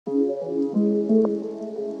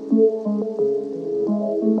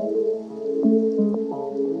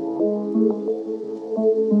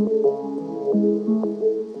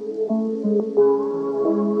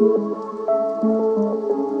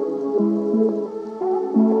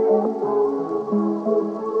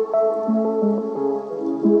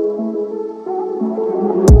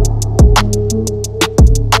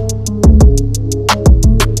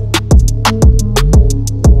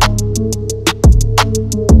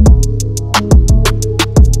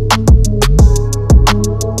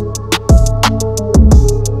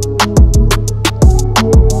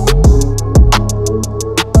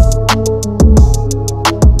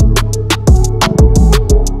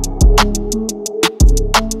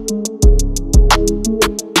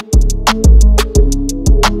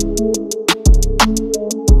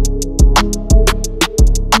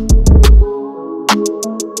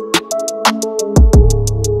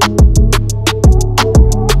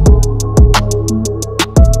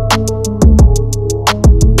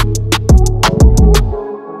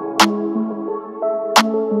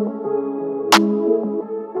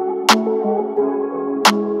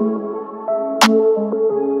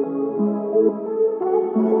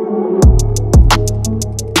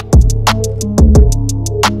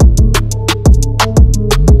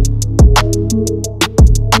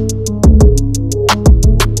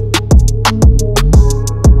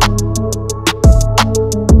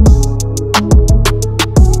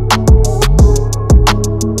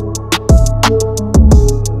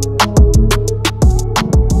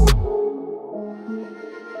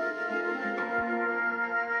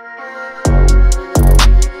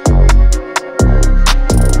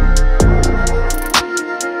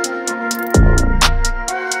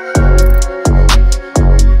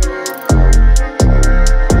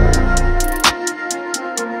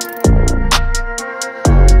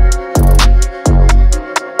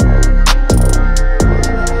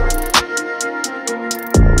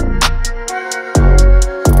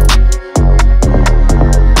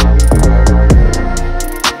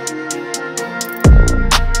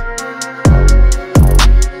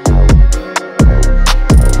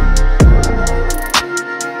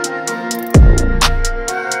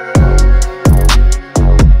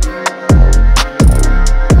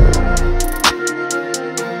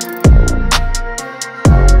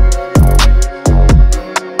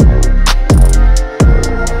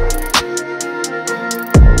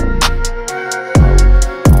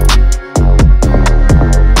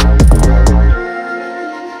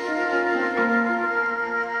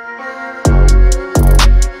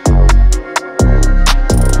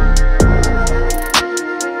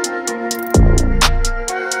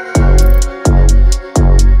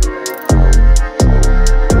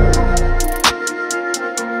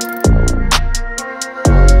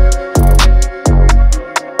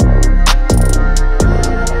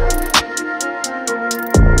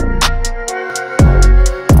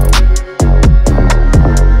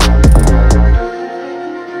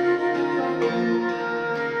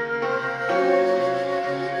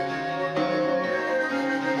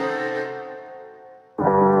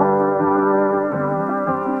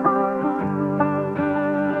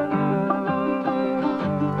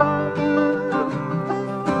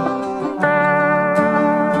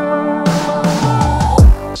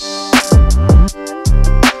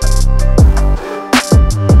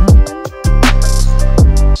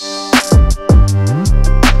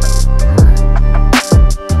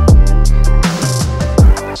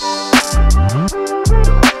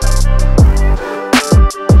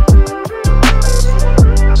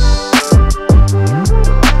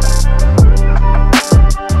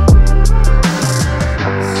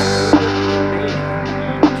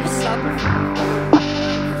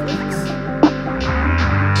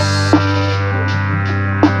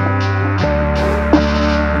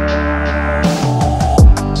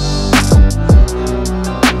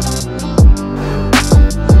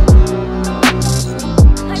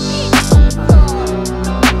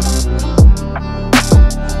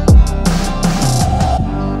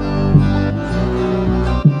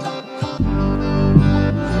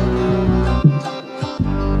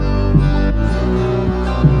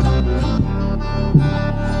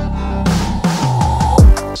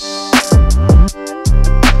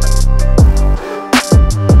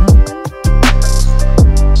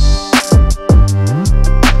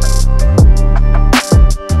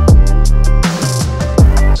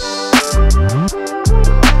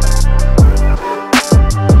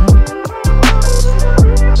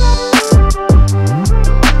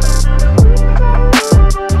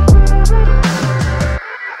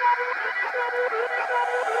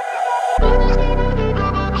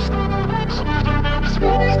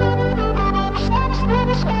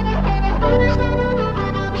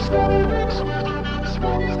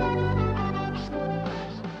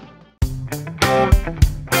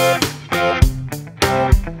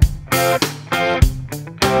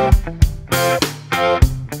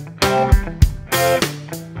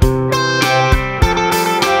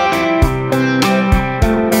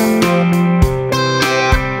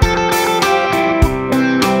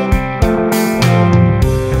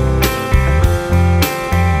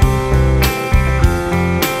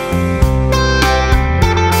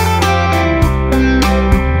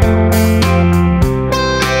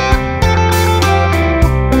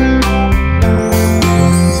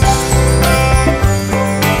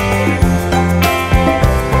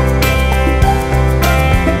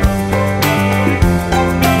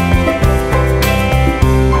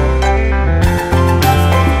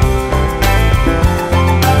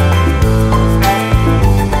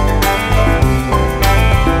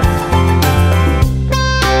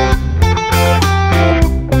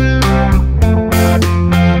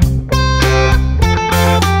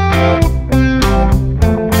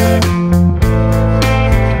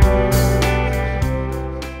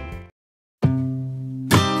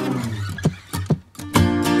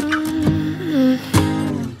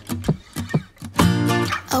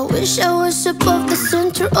wish I was above the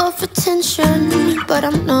center of attention, but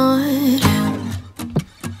I'm not.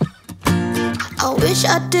 I wish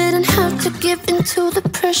I didn't have to give in to the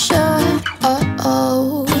pressure.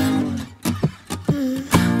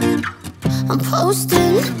 I'm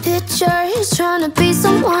posting pictures, trying to be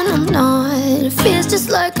someone I'm not. It feels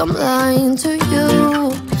just like I'm lying to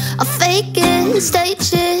you. I fake it,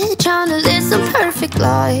 stage it, trying to live some perfect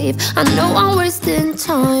life. I know I'm wasting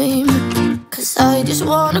time, cause I just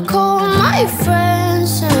wanna call my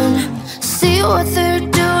friends and see what they're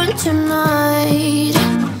doing tonight.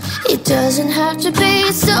 It doesn't have to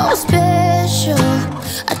be so special.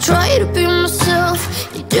 I try to be myself,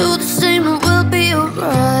 you do the same and we'll be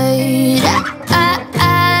alright.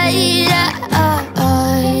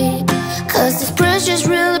 Cause this pressure's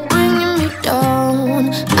really bringing me down.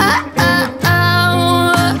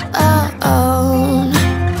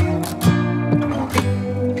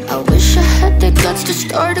 I wish I had the guts to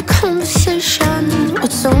start a conversation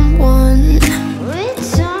with someone.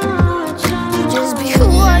 Just be who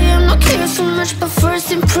I am, not care so much about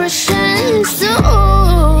first impressions. So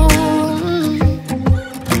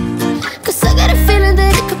cause I got a feeling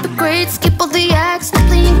that it could be great. Skip all the acts, stop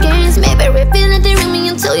playing games. Maybe repeat it, they ring me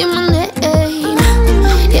and tell you my name.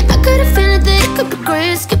 Yeah, I got a feeling that it could be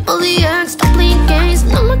great. Skip all the acts, stop playing games.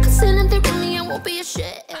 No more concealing, they ring me and won't be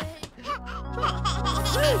ashamed.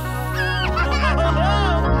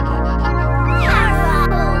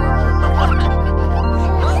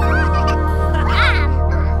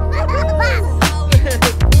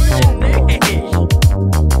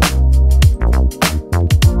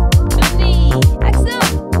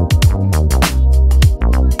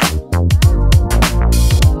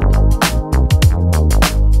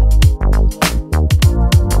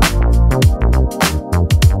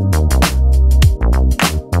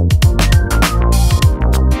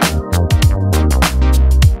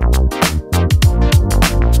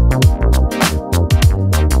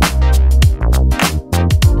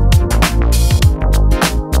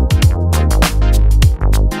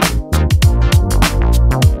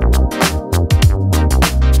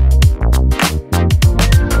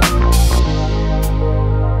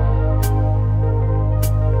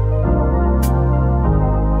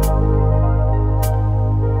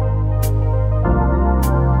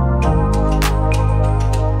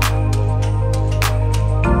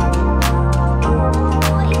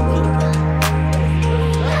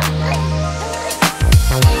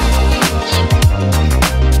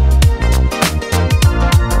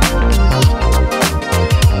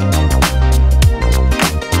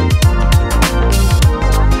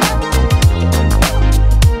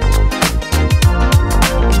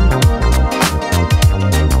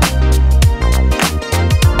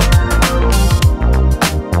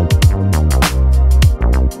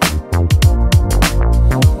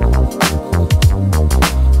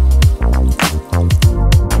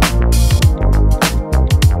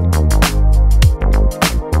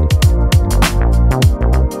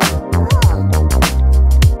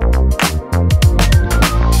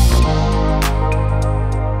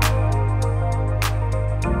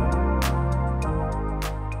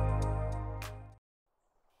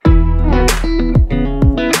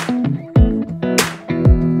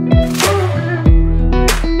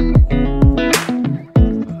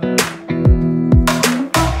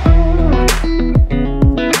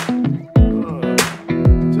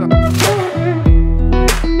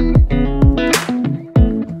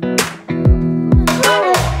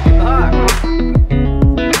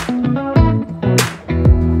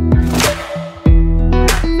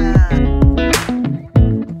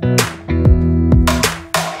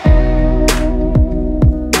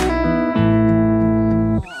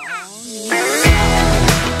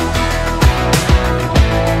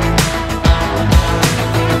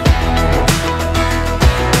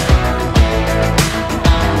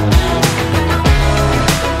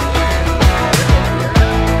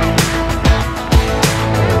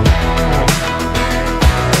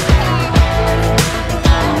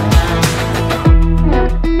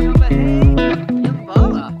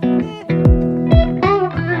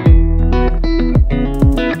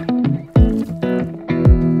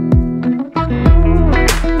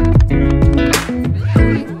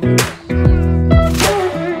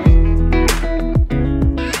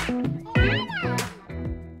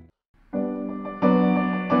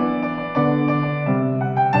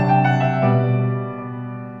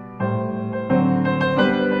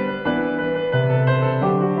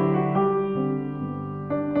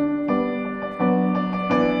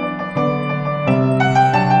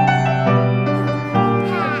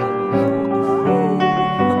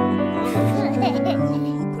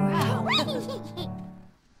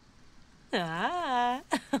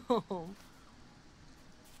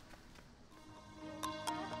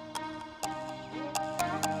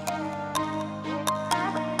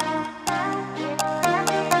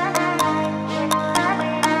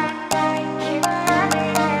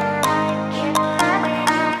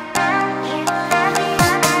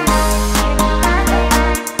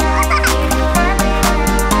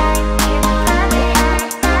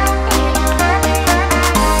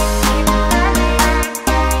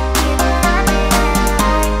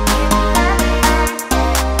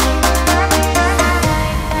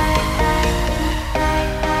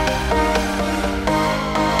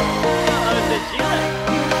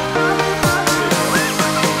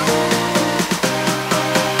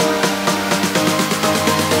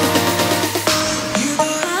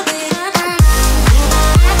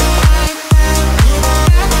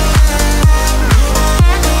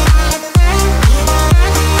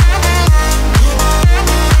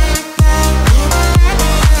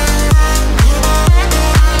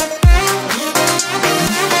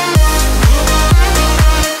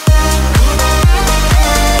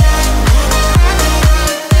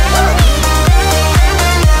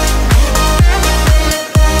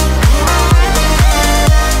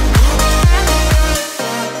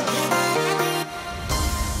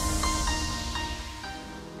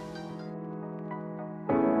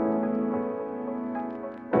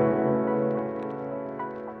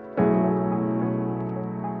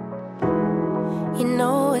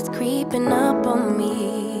 creeping up on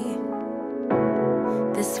me.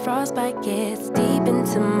 This frostbite gets deep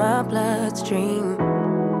into my bloodstream.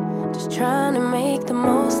 Just trying to make the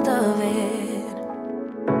most of it.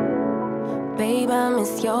 Babe, I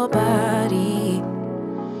miss your body.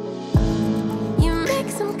 You make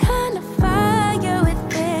some kind of fire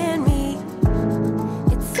within me.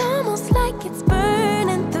 It's almost like it's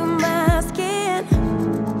burning through my skin.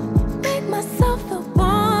 Make myself feel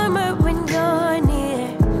warmer when you're near,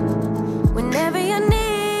 whenever you're near.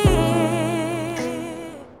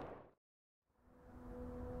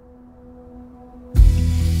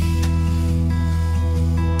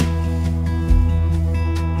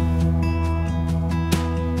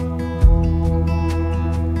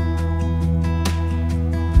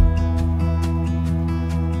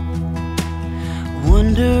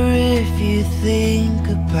 Wonder if you think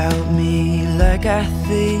about me like I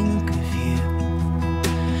think of you.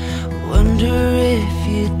 Wonder if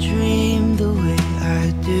you dream the way I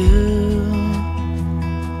do.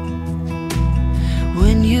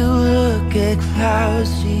 When you look at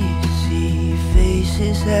clouds, do you see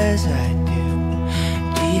faces as I do?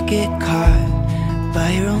 Do you get caught by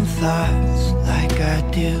your own thoughts like I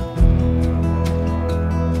do?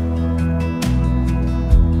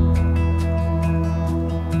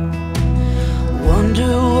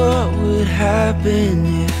 Wonder what would happen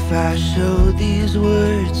if I showed these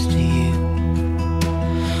words to you.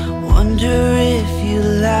 Wonder if you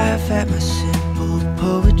laugh at my simple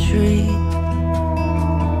poetry.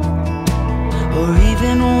 Or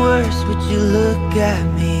even worse, would you look at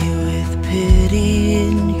me with pity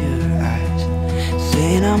in your eyes,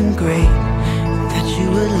 saying I'm great and that you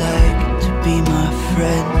would like to be my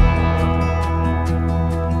friend?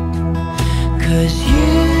 'Cause you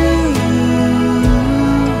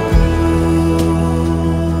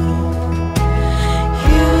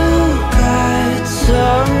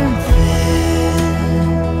something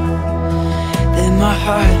that my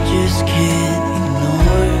heart just can't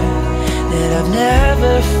ignore, that I've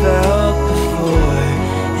never felt before.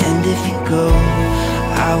 And if you go,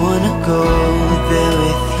 I wanna go there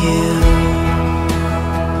with you.